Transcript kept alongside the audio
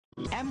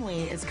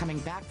Emily is coming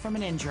back from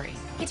an injury.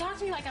 He talked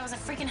to me like I was a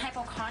freaking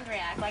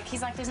hypochondriac. Like,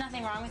 he's like, there's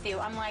nothing wrong with you.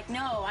 I'm like,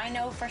 no, I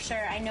know for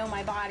sure. I know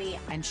my body.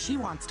 And she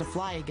wants to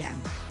fly again.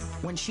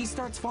 When she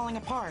starts falling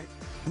apart,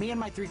 me and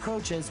my 3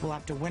 coaches will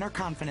have to win her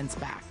confidence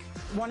back.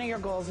 One of your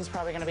goals is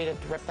probably going to be to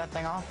rip that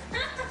thing off.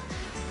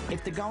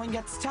 If the going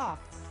gets tough,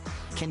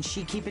 can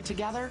she keep it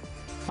together?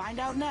 Find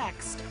out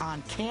next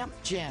on Camp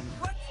Jim.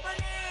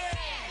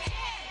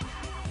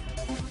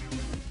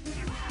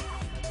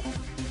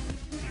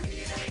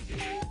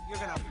 You're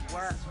going to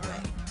work.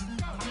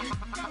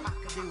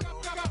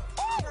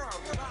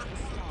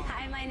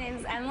 Hi, my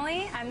name's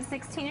Emily. I'm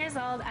 16 years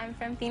old. I'm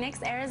from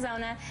Phoenix,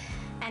 Arizona,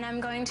 and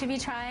I'm going to be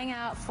trying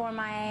out for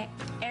my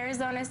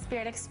Arizona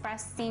Spirit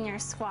Express senior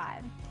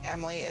squad.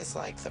 Emily is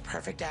like the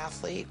perfect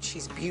athlete.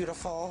 She's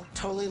beautiful,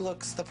 totally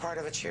looks the part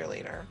of a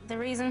cheerleader. The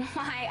reason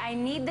why I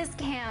need this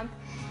camp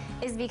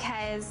is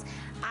because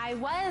I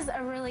was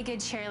a really good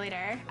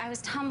cheerleader. I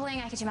was tumbling,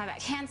 I could do my back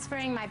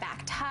handspring, my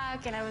back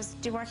tuck, and I was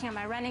working on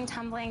my running,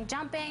 tumbling,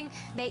 jumping.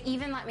 They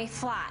even let me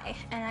fly,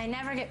 and I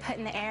never get put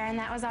in the air, and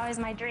that was always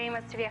my dream,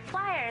 was to be a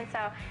flyer. And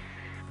so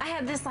I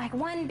had this like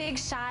one big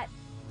shot.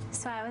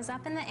 So I was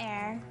up in the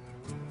air,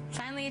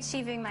 finally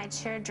achieving my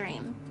cheer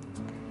dream,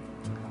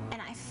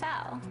 and I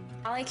fell.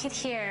 All I could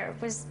hear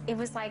was, it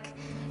was like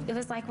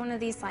one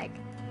of these like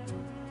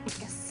a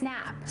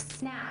snap,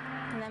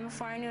 and then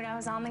before I knew it, I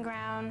was on the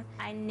ground.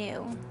 I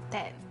knew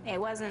that it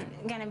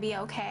wasn't gonna be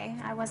okay.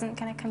 I wasn't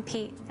gonna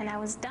compete, and I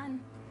was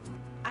done.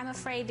 I'm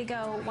afraid to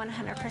go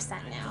 100%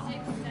 now,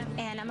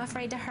 and I'm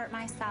afraid to hurt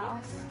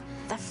myself.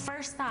 The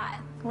first thought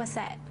was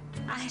that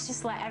I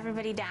just let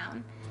everybody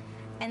down,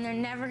 and they're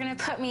never gonna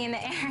put me in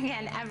the air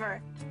again,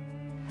 ever.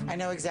 I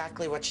know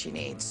exactly what she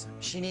needs.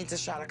 She needs a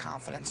shot of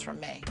confidence from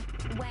me.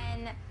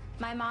 When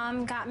my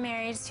mom got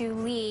married to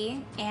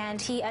Lee,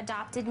 and he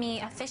adopted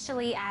me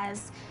officially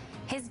as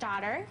his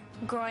daughter,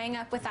 growing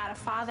up without a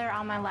father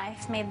all my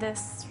life made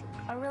this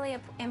a really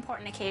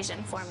important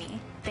occasion for me.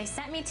 They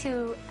sent me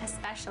to a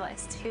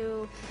specialist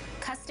who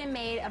custom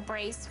made a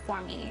brace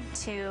for me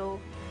to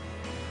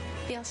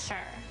feel sure.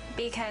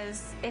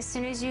 Because as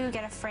soon as you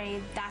get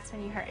afraid, that's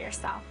when you hurt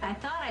yourself. I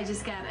thought I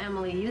just got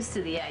Emily used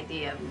to the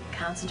idea of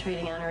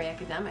concentrating on her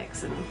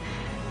academics and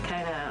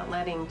kind of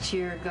letting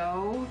cheer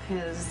go,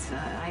 because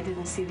I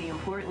didn't see the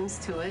importance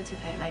to it.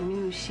 I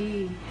knew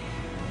she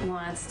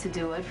wants to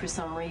do it for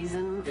some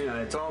reason. You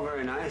know, it's all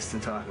very nice to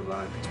talk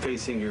about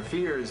facing your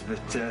fears,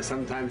 but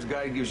sometimes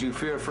God gives you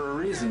fear for a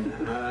reason.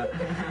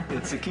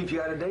 It's to keep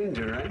you out of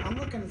danger, right? I'm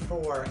looking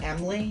for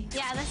Emily.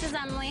 Yeah, this is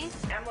Emily.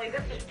 Emily,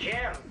 this is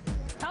Jim.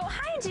 Oh,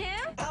 hi,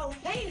 Jim. Oh,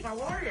 hey, how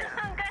are you?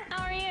 I'm good.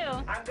 How are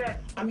you? I'm good.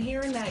 I'm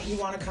hearing that you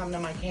want to come to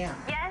my camp.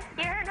 Yes,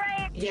 you heard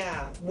right.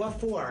 Yeah, what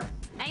for?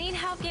 I need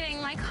help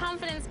getting my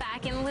confidence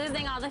back and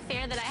losing all the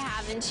fear that I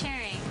have in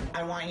cheering.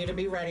 I want you to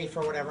be ready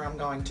for whatever I'm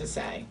going to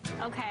say.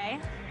 Okay.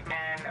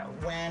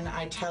 And when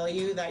I tell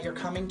you that you're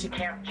coming to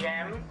Camp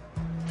Jim,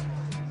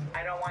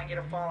 I don't want you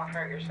to fall and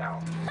hurt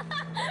yourself.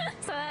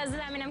 So does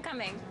that mean I'm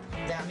coming?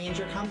 That means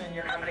you're coming.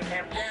 You're coming to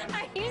Camp Jim.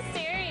 Are you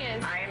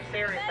serious? I am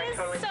serious. That I is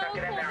totally so stuck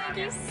it in cool. there Thank on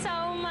you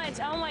so much.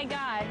 Oh my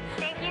God.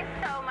 Thank you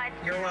so much.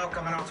 You're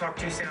welcome, and I'll talk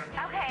to you soon.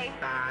 Okay.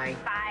 Bye.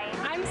 Bye.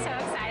 I'm so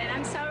excited.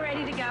 I'm so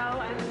ready to go.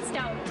 I'm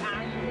stoked.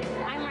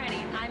 I'm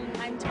ready.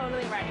 I'm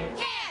totally ready.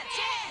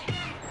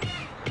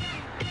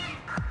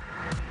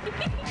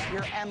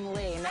 You're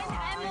Emily. No,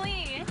 I'm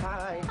Emily.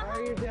 Hi, how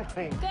are you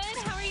doing? Good.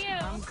 How are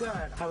you? I'm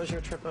good. How was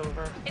your trip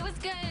over? It was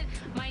good.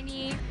 My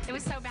knee, it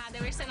was so bad. They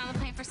were sitting on the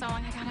plane for so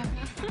long. I got up.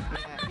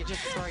 Yeah, you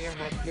just throw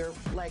your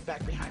leg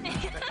back behind you.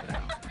 Stretch it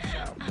out.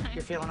 So,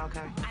 you're feeling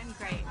okay? I'm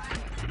great.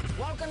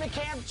 Welcome to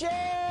Camp Jim!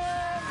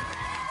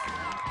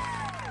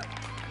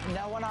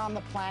 No one on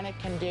the planet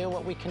can do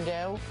what we can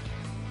do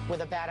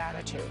with a bad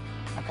attitude,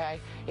 okay?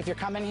 If you're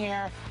coming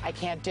here, I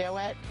can't do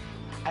it,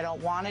 I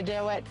don't want to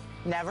do it,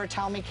 never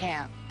tell me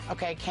can't,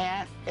 okay?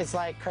 Can't is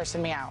like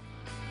cursing me out,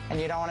 and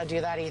you don't want to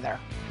do that either.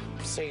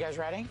 So you guys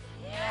ready?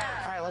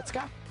 Yeah. All right, let's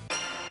go.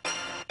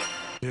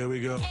 Here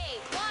we go. 8,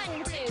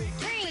 1, 2,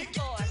 3,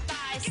 4,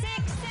 5, 6,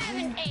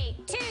 7,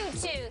 8, 2,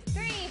 2,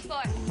 3, 4,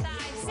 5,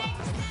 6, 7,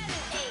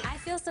 8. I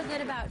feel so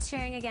good about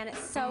cheering again. It's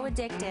so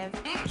addictive.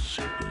 5, 6,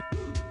 7, 8.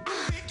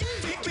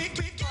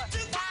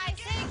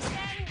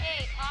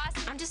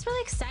 Awesome. I'm just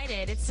really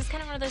excited. It's just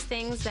kind of one of those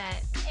things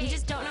that you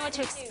just don't know what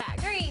to expect.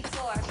 3,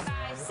 4,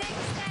 5, 6,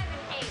 7,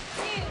 8,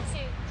 2,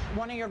 2.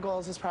 One of your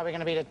goals is probably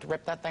going to be to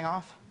rip that thing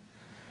off,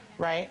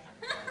 right?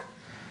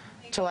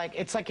 To like,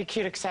 it's like a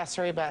cute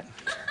accessory, but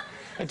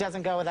it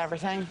doesn't go with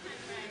everything.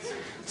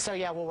 So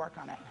yeah, we'll work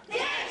on it.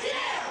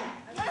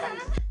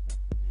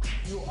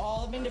 You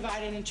all have been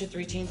divided into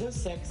 3 teams of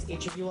 6.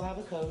 Each of you will have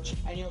a coach,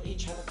 and you'll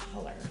each have a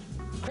color.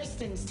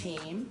 Kristen's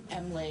team,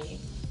 Emily,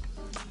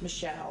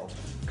 Michelle,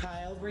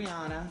 Kyle,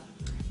 Brianna,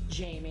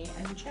 Jamie,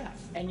 and Jeff.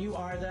 And you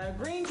are the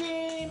green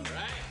team.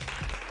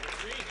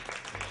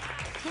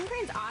 Team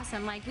Green's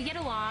awesome. Like, we get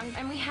along,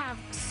 and we have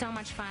so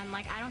much fun.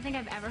 Like, I don't think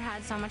I've ever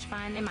had so much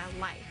fun in my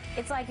life.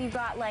 It's like you've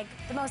got like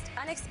the most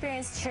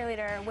unexperienced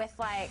cheerleader with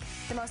like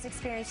the most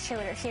experienced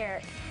cheerleader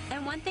here.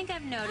 And one thing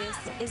I've noticed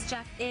is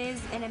Jeff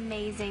is an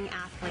amazing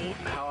athlete.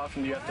 How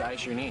often do you have to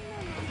ice your knee?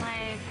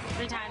 Like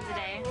 3 times a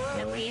day,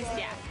 at least.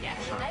 Yeah.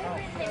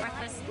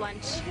 Breakfast,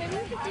 lunch,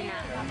 dinner.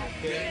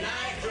 Good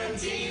night from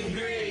Team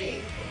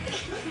Green.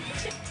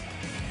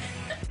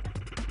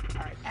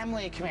 All right,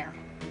 Emily, come here.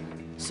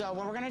 So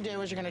what we're gonna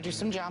do is you're gonna do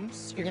some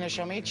jumps, you're gonna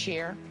show me a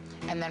cheer,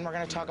 and then we're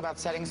gonna talk about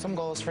setting some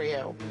goals for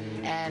you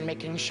and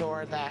making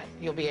sure that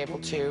you'll be able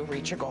to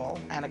reach your goal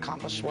and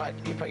accomplish what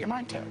you put your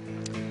mind to.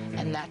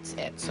 And that's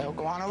it. So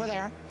go on over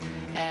there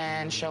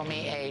and show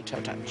me a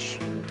toe touch.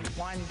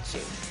 1, 2,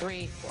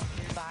 3, 4,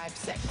 5,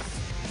 6.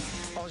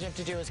 All you have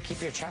to do is keep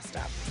your chest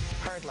up.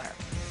 Hurdler.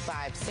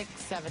 5, 6,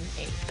 7,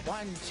 8.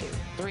 1, 2,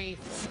 3,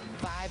 4,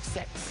 5,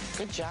 6.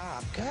 Good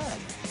job. Good.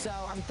 So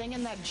I'm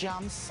thinking that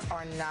jumps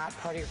are not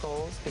part of your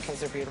goals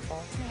because they're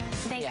beautiful.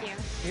 Thank you.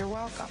 You're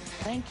welcome.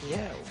 Thank you.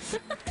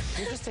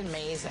 You're just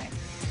amazing.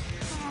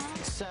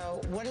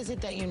 So what is it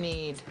that you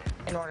need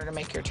in order to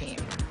make your team?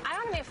 I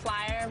don't want to be a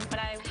flyer, but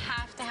I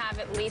have to have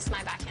at least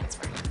my back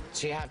handspring.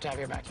 So you have to have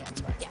your back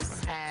handspring.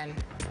 Yes. And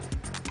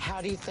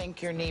how do you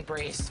think your knee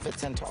brace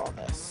fits into all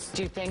this?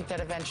 Do you think that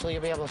eventually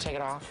you'll be able to take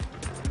it off?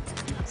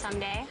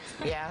 Someday.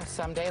 Yeah,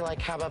 someday. Like,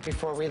 how about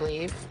before we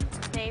leave?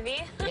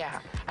 Maybe. Yeah,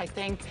 I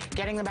think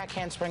getting the back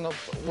handspring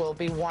will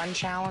be one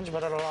challenge,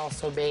 but it'll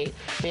also be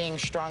being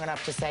strong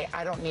enough to say,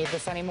 I don't need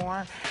this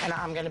anymore, and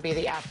I'm going to be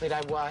the athlete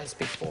I was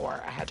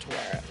before I had to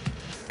wear it.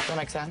 Does that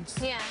make sense?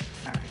 Yeah.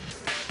 All right.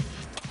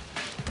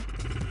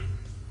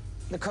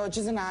 The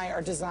coaches and I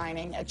are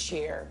designing a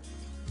cheer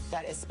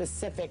that is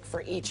specific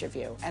for each of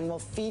you and will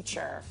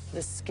feature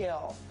the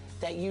skill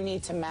that you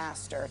need to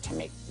master to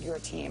make your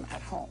team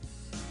at home.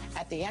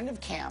 At the end of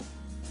camp,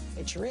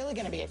 it's really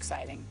going to be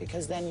exciting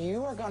because then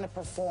you are going to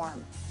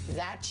perform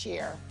that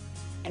cheer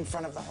in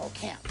front of the whole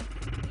camp.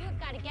 You've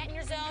got to get in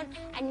your zone.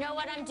 I know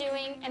what I'm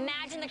doing.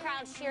 Imagine the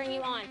crowd cheering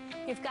you on.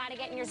 You've got to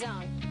get in your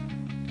zone.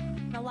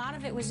 A lot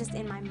of it was just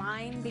in my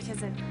mind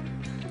because of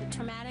the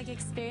traumatic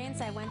experience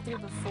I went through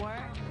before.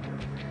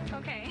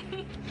 Okay.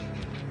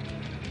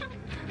 Come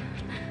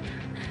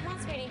on,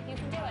 sweetie. You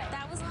can do it.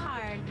 That was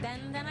hard.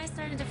 Then I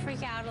started to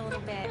freak out a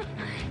little bit.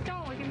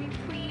 Don't look at me,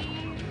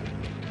 please.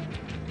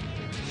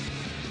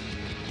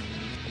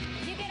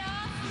 You get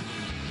off.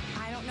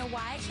 I don't know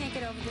why I can't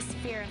get over this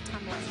fear of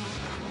tumbling.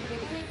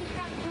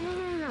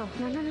 No.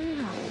 It's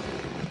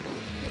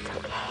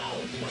okay.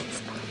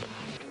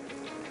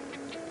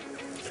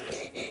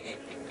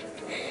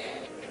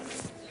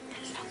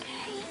 It's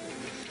okay.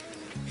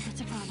 What's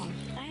the problem?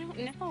 I don't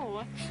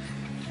know.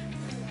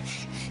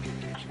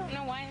 I don't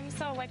know why I'm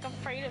so, like,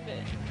 afraid of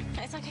it.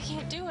 It's like I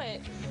can't do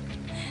it.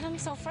 And I'm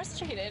so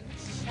frustrated.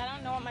 I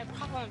don't know what my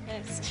problem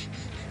is.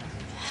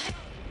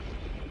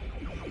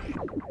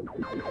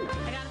 I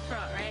gotta throw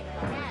it, right?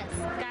 Yes.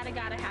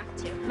 Gotta have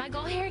to. My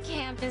goal here at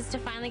camp is to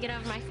finally get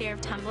over my fear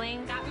of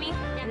tumbling. Got me?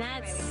 And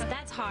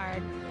that's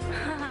hard.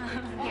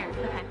 Here,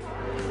 okay.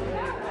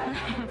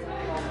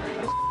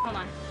 Hold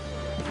on.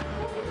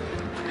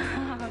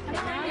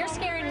 You're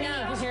scaring me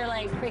because you're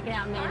like freaking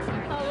out.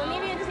 Oh, well,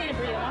 maybe I just need to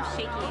breathe. I'm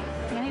shaky.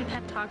 I need a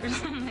pep talk or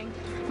something.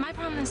 My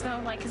problem is,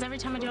 though, like, because every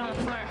time I do it on the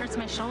floor, it hurts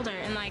my shoulder,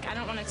 and, like, I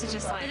don't want it to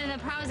just, like... But then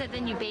the problem is that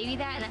then you baby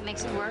that, and that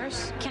makes it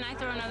worse. Can I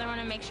throw another one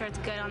and make sure it's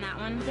good on that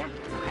one? Yeah.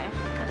 Okay,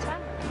 that's fine.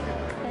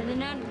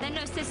 Then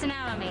no sissing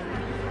out on me.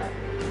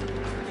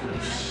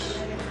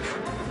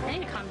 I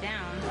need to calm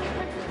down.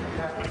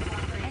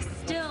 I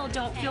still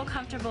don't feel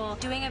comfortable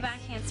doing a back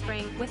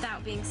handspring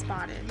without being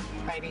spotted.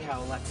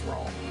 Righty-ho, let's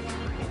roll.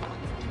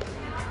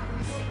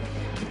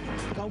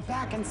 Go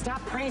back and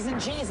stop praising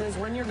Jesus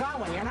when you're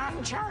going. You're not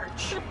in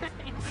church.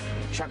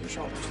 Shrug your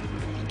shoulders.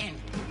 In.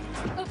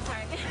 Oops,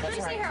 sorry. That's Can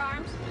you see right. her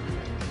arms?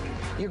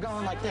 You're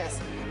going like this.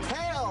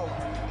 Hail!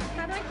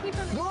 How do I keep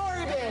them?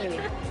 Glory be!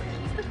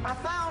 I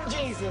found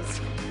Jesus.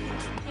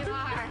 You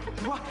are.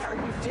 What are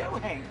you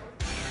doing?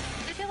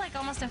 I feel like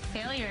almost a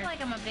failure. I feel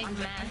like I'm a big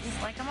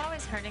mess. Like, I'm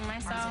always hurting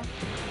myself.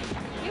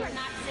 You are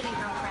not sitting,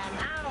 girlfriend.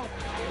 Ow.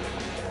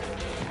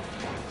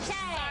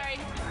 Sorry.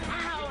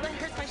 Ow, that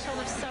hurts my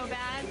shoulder so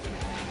bad.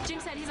 Jim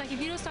said, he's like, if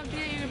you don't stop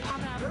doing it, you're gonna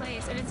pop it out of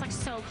place. And it's like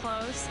so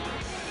close.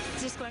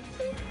 It's just going.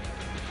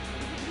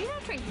 You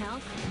don't drink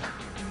milk.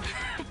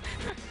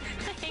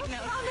 I hate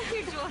milk. What's wrong with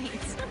your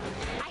joints?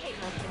 I hate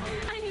milk.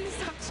 I need to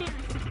stop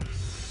cheering.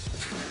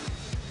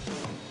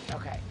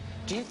 Okay.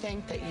 Do you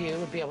think that you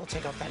would be able to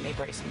take off that knee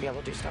brace and be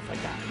able to do stuff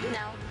like that?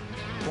 No.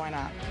 Why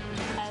not?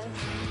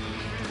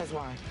 Because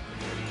why?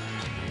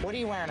 What are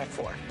you wearing it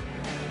for?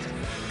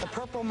 The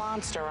purple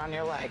monster on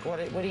your leg, what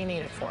do you need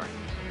it for?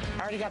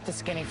 I already got the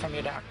skinny from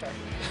your doctor.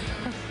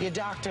 Your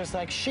doctor's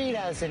like, she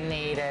doesn't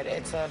need it.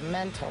 It's a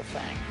mental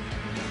thing.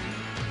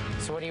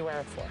 So what do you wear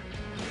it for?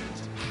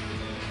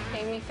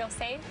 Made me feel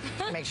safe.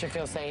 Makes you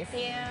feel safe?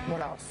 Yeah.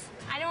 What else?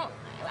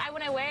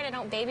 When I wear it, I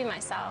don't baby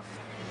myself.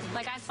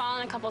 Like, I've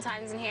fallen a couple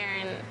times in here,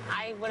 and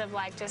I would have,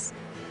 like, just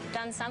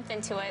done something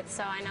to it,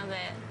 so I know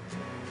that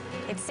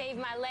It saved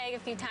my leg a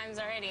few times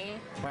already.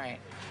 Right.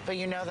 But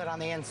you know that on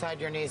the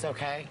inside your knee's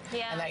okay?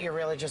 Yeah. And that you're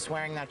really just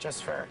wearing that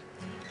just for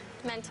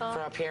Mental.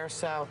 up here.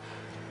 So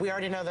we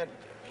already know that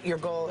your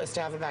goal is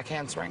to have a back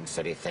handspring.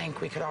 So do you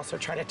think we could also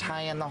try to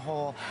tie in the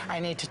whole, I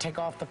need to take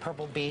off the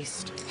purple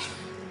beast,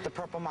 the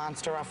purple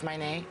monster off my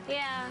knee?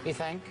 Yeah. You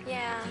think?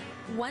 Yeah.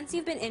 Once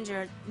you've been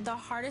injured, the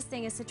hardest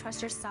thing is to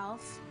trust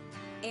yourself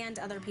and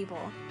other people.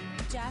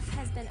 Jeff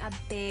has been a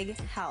big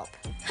help.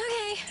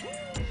 Okay.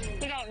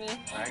 You got me.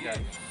 I got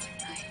you.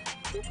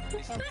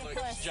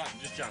 Just jump,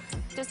 just jump.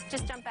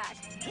 Just jump back.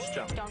 Just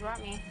jump. Don't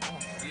drop me.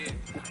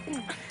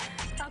 Yeah.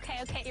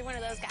 Okay, you're one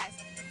of those guys.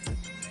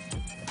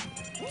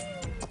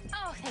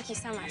 Oh, thank you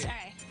so much. All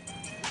right.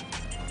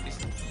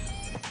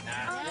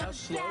 How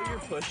slow your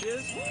push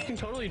is, you can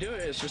totally do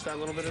it. It's just that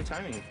little bit of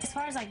timing. As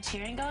far as like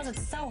cheering goes,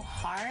 it's so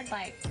hard.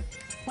 Like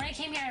when I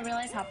came here, I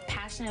realized how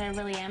passionate I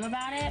really am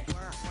about it.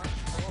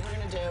 What we're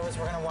gonna do is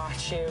we're gonna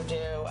watch you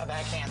do a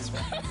back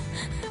handspring.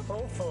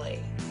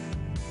 Hopefully,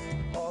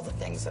 all the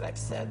things that I've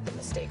said, the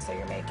mistakes that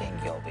you're making,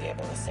 you'll be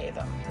able to say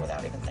them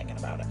without even thinking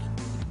about it.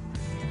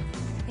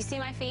 You see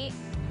my feet?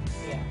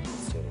 Yeah,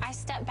 let's do it. I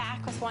step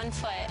back with one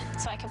foot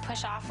so I can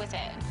push off with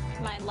it,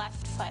 my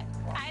left foot.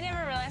 I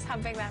never realized how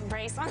big that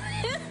brace was.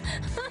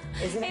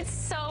 Isn't it? It's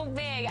so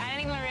big. I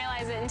didn't even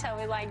realize it until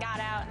we like got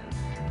out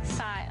and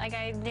saw it. Like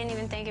I didn't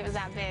even think it was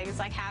that big. It's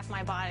like half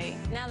my body.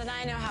 Now that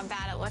I know how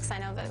bad it looks, I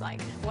know that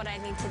like what I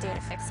need to do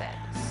to fix it.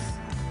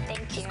 Thank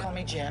you. Just call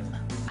me Jim.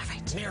 All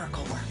right.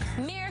 Miracle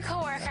worker.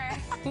 Miracle worker.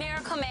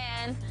 Miracle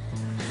man.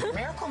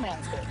 Miracle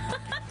man's good.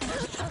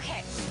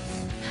 Okay.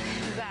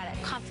 You got it.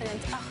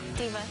 Confidence. Oh,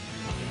 diva.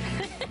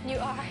 You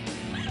are.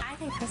 I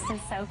think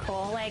Kristen's so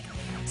cool. Like,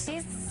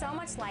 she's so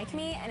much like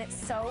me, and it's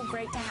so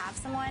great to have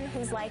someone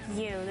who's like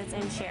you that's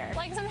in cheer.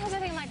 Like, sometimes I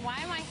think, like, why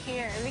am I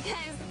here?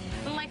 Because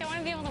I'm like, I want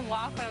to be able to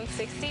walk when I'm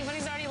 60, but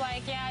he's already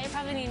like, yeah, you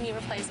probably need a knee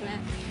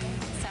replacement.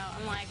 So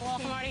I'm like, well,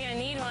 if I'm already going to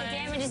need one. The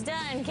damage is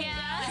done, kid.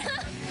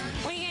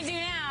 What are you going to do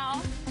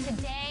now?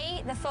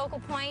 Today, the focal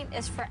point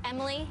is for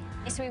Emily,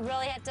 so we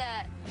really have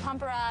to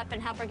pump her up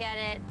and help her get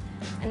it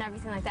and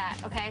everything like that,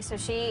 okay? So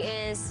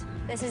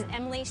this is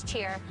Emily's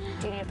cheer.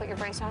 Do you need to put your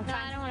brace on? No,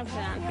 I don't want to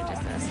put it on for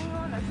just this.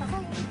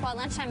 Well, at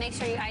lunchtime, make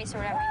sure you ice or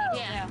whatever you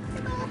need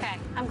to do. Okay.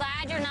 I'm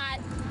glad you're not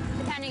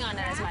depending on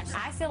it as much.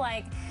 I feel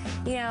like,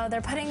 you know,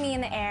 they're putting me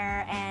in the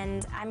air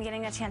and I'm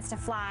getting a chance to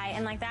fly,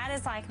 and like that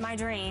is like my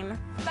dream.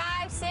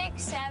 5,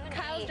 6, 7,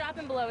 Kyle's 8.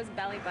 dropping below his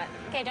belly button.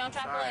 Okay, don't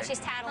drop below. She's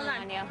tattling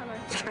on you. Hold on.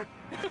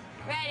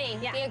 Ready?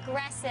 Yeah. Be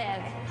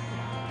aggressive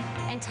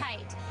and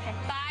tight. Okay.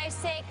 5,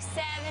 6,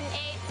 7, 8,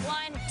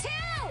 1, 2.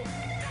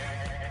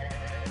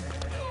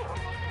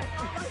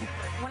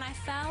 When I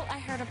fell, I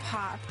heard a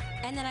pop,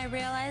 and then I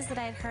realized that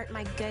I had hurt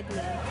my good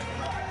knee.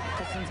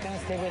 Kristen's gonna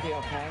stay with you,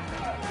 okay?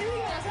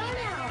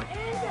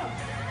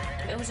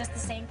 It was just the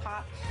same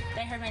pop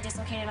that I heard when I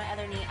dislocated my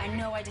other knee. I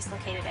know I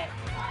dislocated it.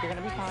 You're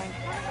gonna be fine.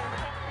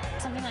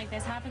 Something like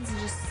this happens and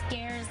just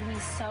scares me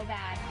so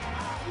bad.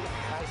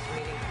 Bye,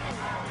 sweetie.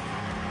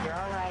 You're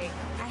all right.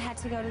 I had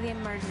to go to the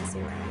emergency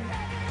room.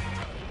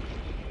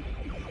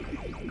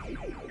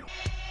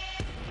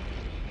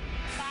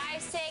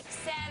 5, 6,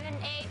 7,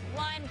 8,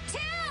 1, 2.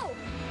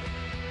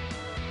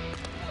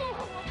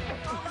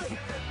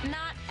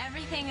 Not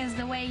everything is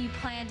the way you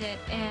planned it,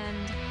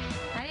 and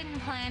I didn't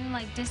plan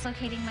like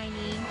dislocating my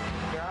knee.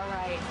 You're all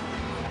right.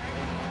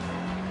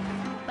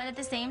 But at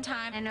the same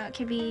time, I know it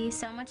could be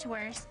so much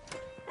worse.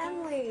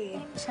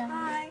 Emily.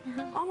 Hi.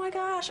 Oh my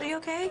gosh, are you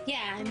okay?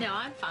 Yeah, no,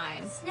 I'm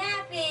fine.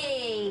 Snappy.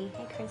 Hey,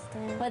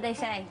 Kristen. What'd they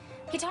say?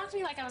 He talked to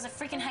me like I was a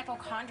freaking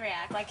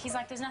hypochondriac. Like, he's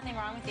like, there's nothing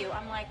wrong with you.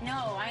 I'm like,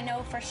 no, I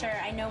know for sure.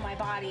 I know my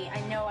body.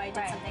 I know I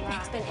did something wrong.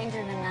 It's been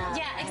injured enough.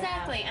 Yeah,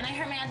 exactly. And I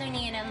hurt my other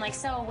knee, and I'm like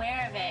so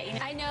aware of it. You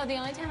know? I know the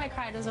only time I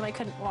cried was when I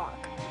couldn't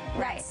walk.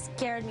 Right. That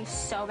scared me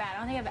so bad. I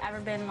don't think I've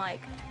ever been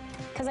like,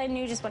 because I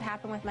knew just what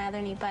happened with my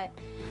other knee, but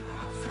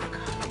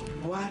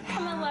What?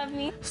 come and love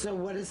me. So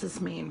what does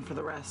this mean for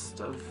the rest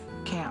of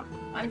camp?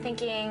 I'm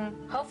thinking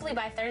hopefully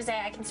by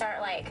Thursday I can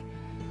start like,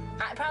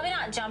 probably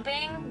not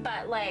jumping,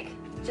 but like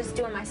just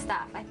doing my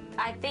stuff.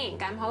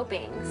 I'm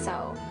hoping.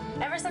 So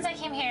ever since I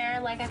came here,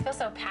 like I feel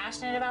so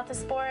passionate about the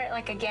sport.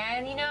 Like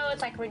again, you know,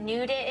 it's like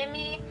renewed it in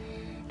me.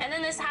 And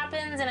then this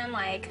happens and I'm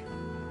like,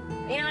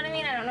 you know what I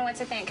mean? I don't know what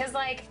to think. Cause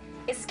like,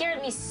 it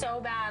scared me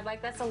so bad.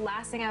 Like that's the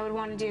last thing I would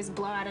want to do is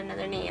blow out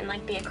another knee and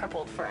like be a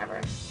crippled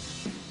forever.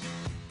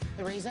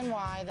 The reason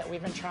why that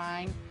we've been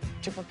trying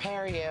to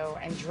prepare you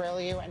and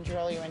drill you and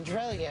drill you and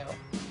drill you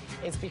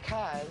is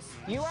because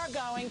you are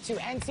going to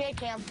NCA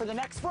camp for the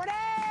next 4 days!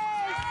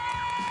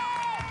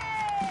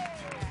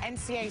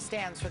 NCA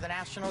stands for the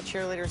National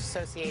Cheerleaders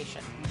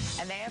Association,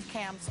 and they have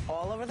camps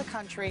all over the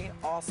country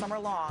all summer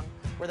long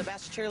where the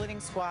best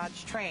cheerleading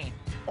squads train.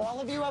 All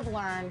of you have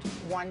learned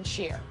one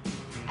cheer.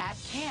 At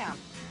camp,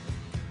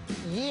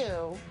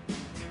 you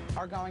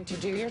are going to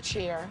do your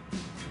cheer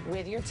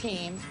with your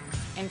team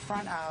in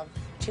front of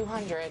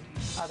 200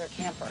 other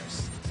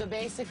campers. So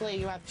basically,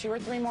 you have 2 or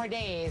 3 more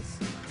days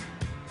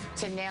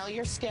to nail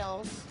your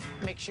skills,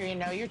 make sure you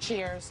know your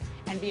cheers,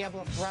 and be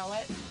able to throw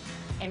it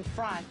in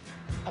front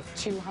of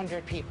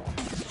 200 people.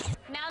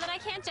 Now that I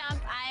can't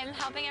jump, I'm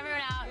helping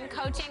everyone out and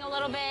coaching a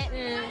little bit.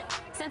 And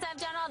since I've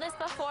done all this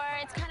before,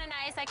 it's kind of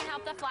nice. I can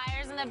help the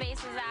flyers and the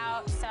bases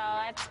out. So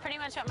that's pretty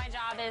much what my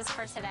job is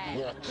for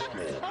today. I'm so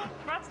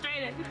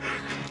frustrated.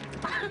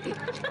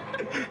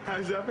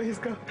 How's that face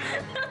go?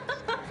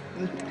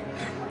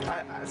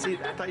 See,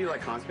 I thought you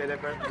like constipated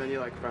at first, but then you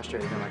like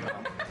frustrated. I'm like,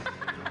 oh.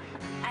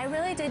 I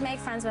really did make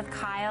friends with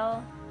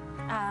Kyle.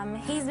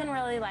 He's been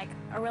really like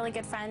a really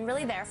good friend,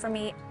 really there for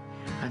me.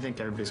 I think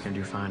everybody's gonna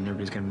do fine.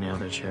 Everybody's gonna nail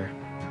their chair.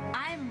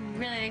 I'm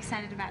really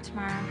excited about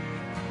tomorrow.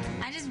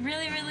 I just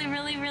really, really,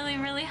 really, really,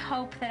 really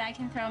hope that I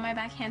can throw my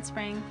back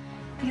handspring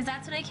because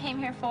that's what I came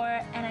here for,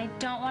 and I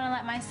don't want to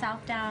let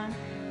myself down.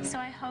 So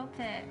I hope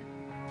that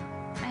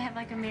I have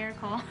like a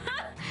miracle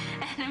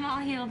and I'm all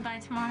healed by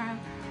tomorrow.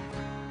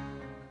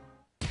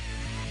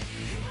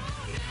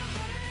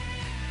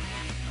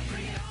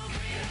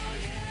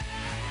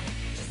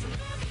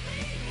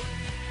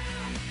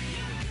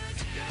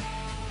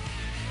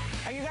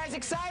 Are you guys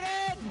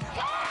excited?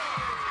 Yeah!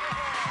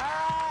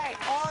 All right,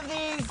 all of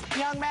these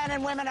young men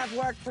and women have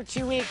worked for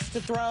 2 weeks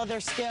to throw their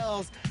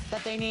skills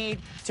that they need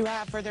to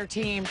have for their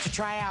team to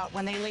try out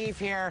when they leave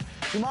here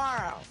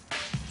tomorrow.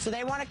 So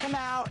they want to come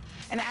out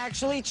and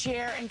actually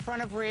cheer in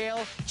front of real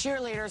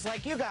cheerleaders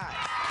like you guys.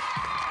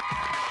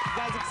 You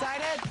guys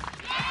excited?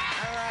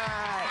 All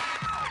right.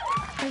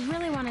 I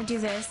really want to do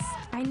this.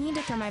 I need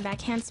to throw my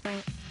back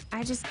handspring.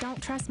 I just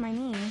don't trust my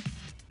knee.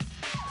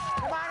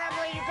 Come on,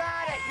 Emily, you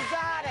got it. You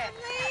got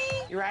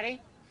it. You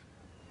ready?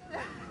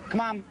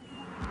 Come on.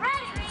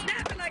 Ready.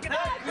 Snapping like an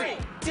ugly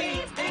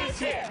team is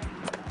here.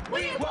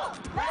 We won't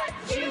let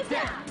you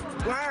down.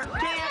 We're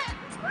Camp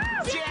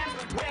Jim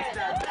with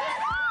the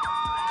best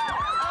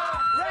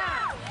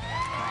around.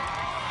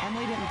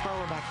 Emily didn't throw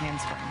her back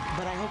handspring,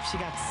 but I hope she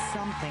got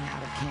something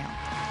out of camp.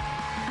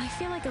 I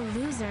feel like a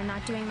loser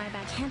not doing my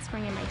back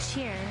handspring in my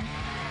cheer.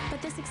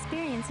 But this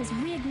experience has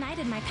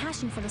reignited my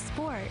passion for the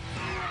sport.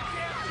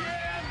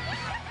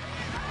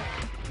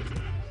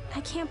 I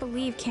can't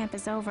believe camp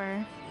is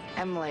over.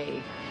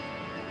 Emily,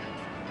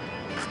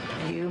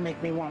 you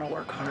make me want to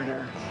work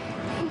harder.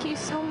 Thank you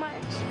so much.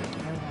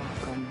 You're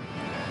welcome.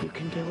 You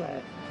can do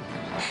it.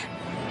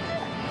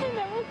 I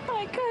never thought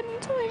I could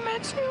until I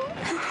met you.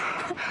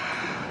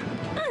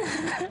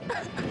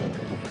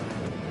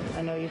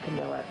 I know you can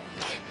do it.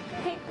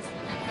 Thanks.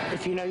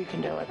 If you know you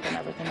can do it, then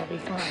everything will be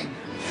fine.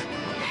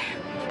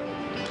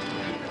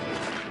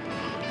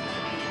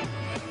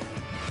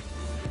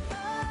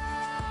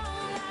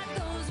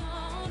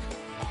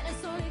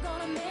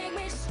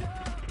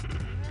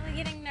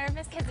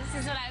 Nervous because this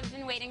is what I've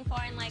been waiting for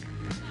and like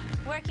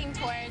working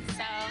towards,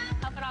 so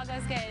hope it all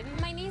goes good.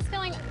 My knee's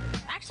feeling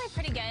actually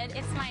pretty good.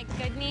 It's my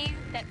good knee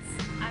that's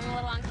I'm a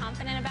little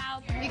unconfident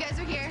about. You guys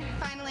are here,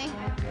 finally,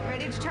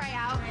 ready to try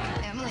out.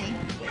 Emily.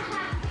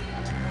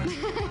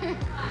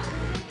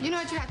 You know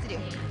what you have to do.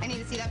 I need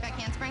to see that back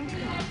handspring.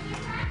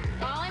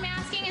 All I'm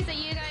asking is that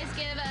you guys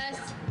give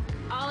us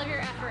all of your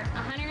effort,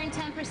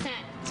 110%.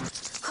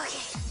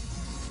 Okay.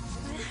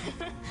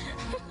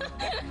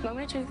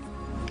 Moment of truth.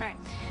 All right.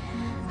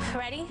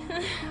 Ready?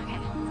 Okay.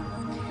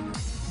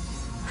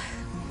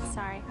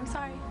 Sorry. I'm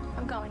sorry.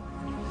 I'm going.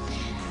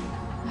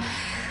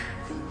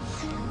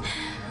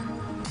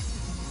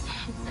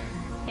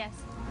 Yes.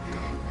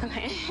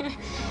 Okay.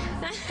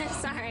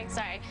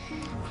 Sorry.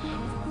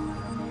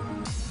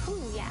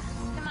 Ooh, yeah.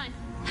 Come on.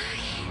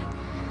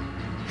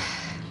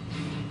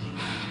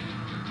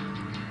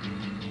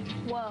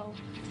 Whoa.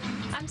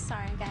 I'm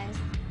sorry, guys.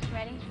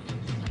 Ready?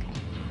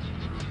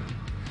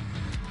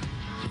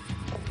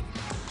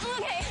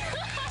 Okay.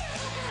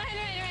 Right.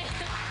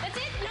 That's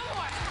it? No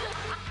more.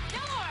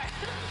 No more.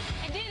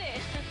 I did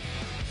it.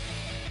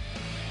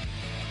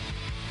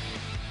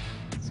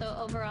 So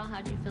overall,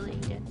 how do you feel that you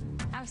did?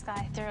 I'm glad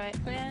I threw it.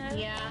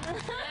 Yeah.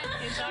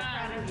 So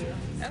proud of you.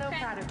 So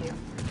proud of you.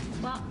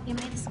 Well, you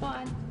made the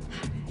squad.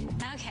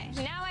 Okay.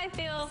 Now I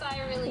feel. So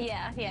I really.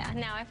 Yeah.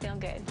 Now I feel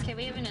good. Okay,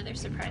 we have another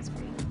surprise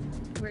for you.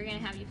 We're gonna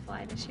have you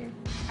fly this year.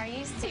 Are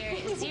you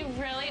serious? You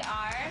really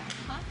are?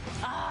 Huh?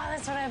 Oh,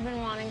 that's what I've been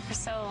wanting for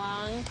so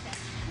long.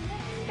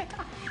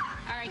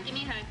 All right, give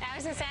me a hug. I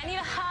was gonna say I need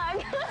a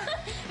hug.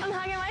 I'm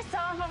hugging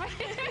myself over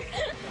here.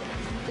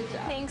 Good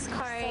job. Thanks,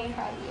 Corey. So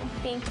proud of you.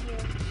 Thank you.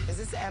 Is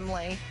this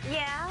Emily?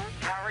 Yeah.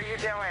 How are you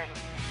doing?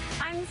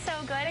 I'm so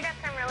good. I got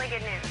some really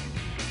good news.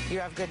 You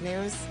have good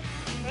news?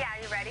 Yeah,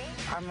 you ready?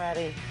 I'm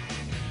ready.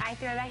 I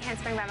threw that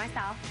handspring by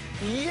myself.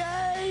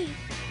 Yay!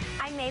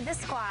 I made the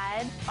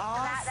squad.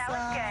 Awesome. That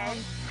was good.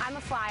 I'm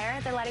a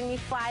flyer. They're letting me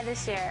fly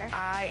this year.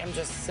 I am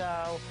just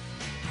so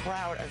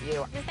proud of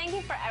you. Just thank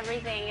you for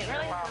everything. It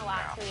really meant a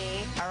lot to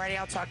me. Alrighty,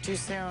 I'll talk to you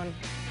soon.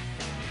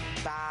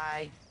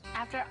 Bye.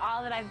 After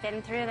all that I've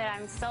been through, that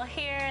I'm still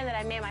here, that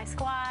I made my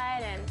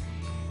squad, and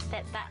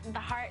that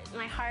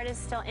my heart is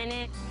still in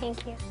it.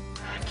 Thank you.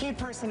 Cute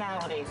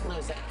personality.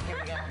 Lose it. Here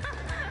we go.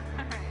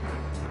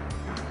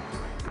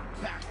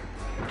 Back.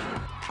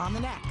 On the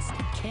next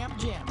Camp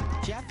Jim,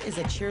 Jeff is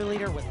a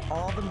cheerleader with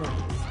all the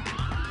moves,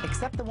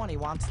 except the one he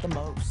wants the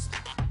most.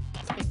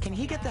 Can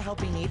he get the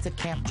help he needs at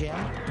Camp Jim?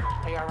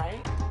 Are you all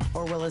right?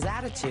 Or will his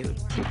attitude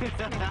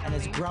and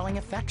his growing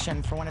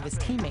affection for one of his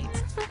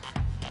teammates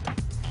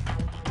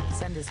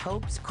send his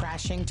hopes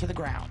crashing to the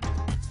ground?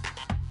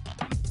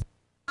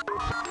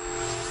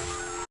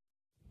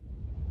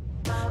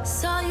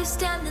 Saw you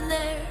standing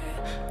there,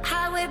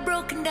 highway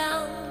broken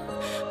down.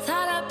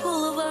 Thought I'd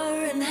pull over